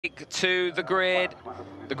to the grid.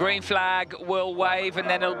 The green flag will wave, and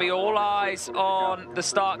then it'll be all eyes on the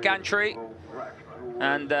start gantry.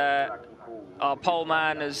 And our pole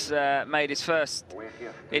man has made his first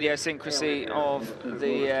idiosyncrasy of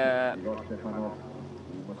the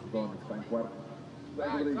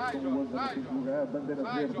I've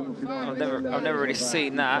never really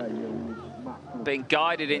seen that, being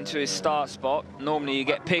guided into his start spot. Normally you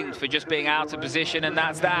get pinged for just being out of position, and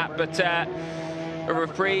that's that. But a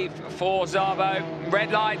reprieve for Szabo.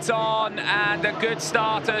 Red lights on, and a good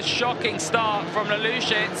start, a shocking start from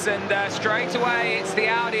Lelushits, and straight away it's the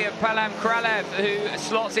Audi of Palam Kralev who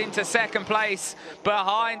slots into second place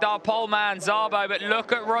behind our pole man Szabo. But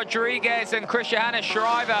look at Rodriguez and Christiana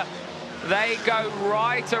Schreiber. They go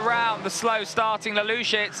right around the slow starting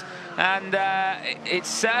Lelushits, and it's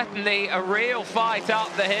certainly a real fight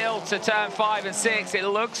up the hill to turn 5 and 6. It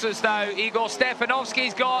looks as though Igor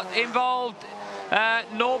Stefanovski's got involved.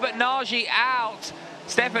 Norbert Nagy out.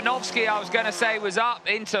 Stefanovski, I was going to say, was up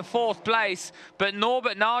into 4th place, but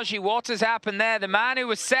Norbert Nagy, what has happened there? The man who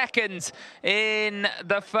was second in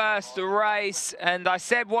the first race, and I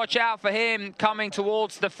said watch out for him coming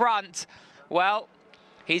towards the front. Well,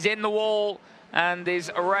 he's in the wall, and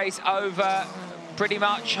is a race over, pretty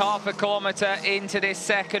much half a kilometre into this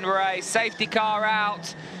second race. Safety car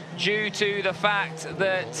out due to the fact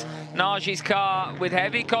that Nagy's car, with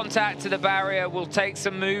heavy contact to the barrier, will take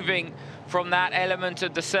some moving from that element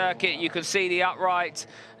of the circuit. You can see the upright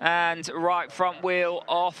and right front wheel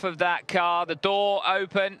off of that car. The door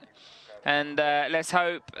open, and let's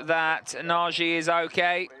hope that Nagy is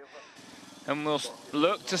okay. And we'll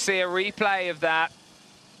look to see a replay of that.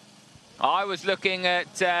 I was looking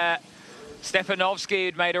at Stefanovski,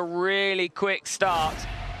 who'd made a really quick start.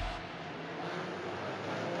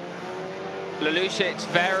 Lelushits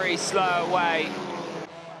very slow away.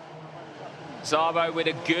 Szabo with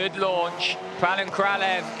a good launch. Palam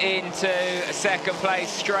Kralev into second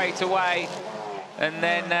place straight away. And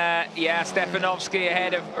then, yeah, Stefanovski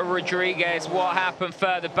ahead of Rodriguez. What happened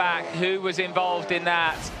further back? Who was involved in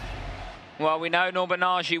that? Well, we know Norbert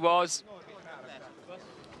Nagy was.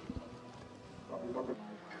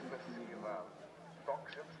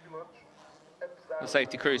 The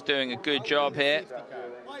safety crew is doing a good job here.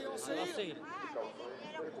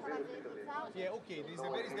 Yeah, okay,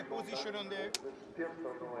 where is the position on the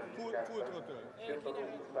full throttle?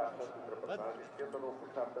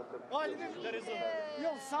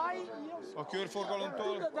 A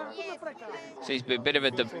körforgalomtól. Seems to be a bit of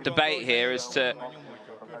a debate here as to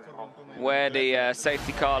where the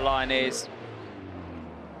safety car line is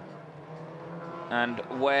and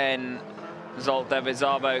when Zoltan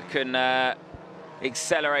Szabo can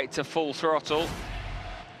accelerate to full throttle.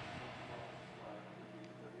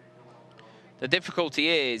 The difficulty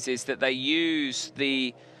is that they use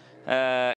the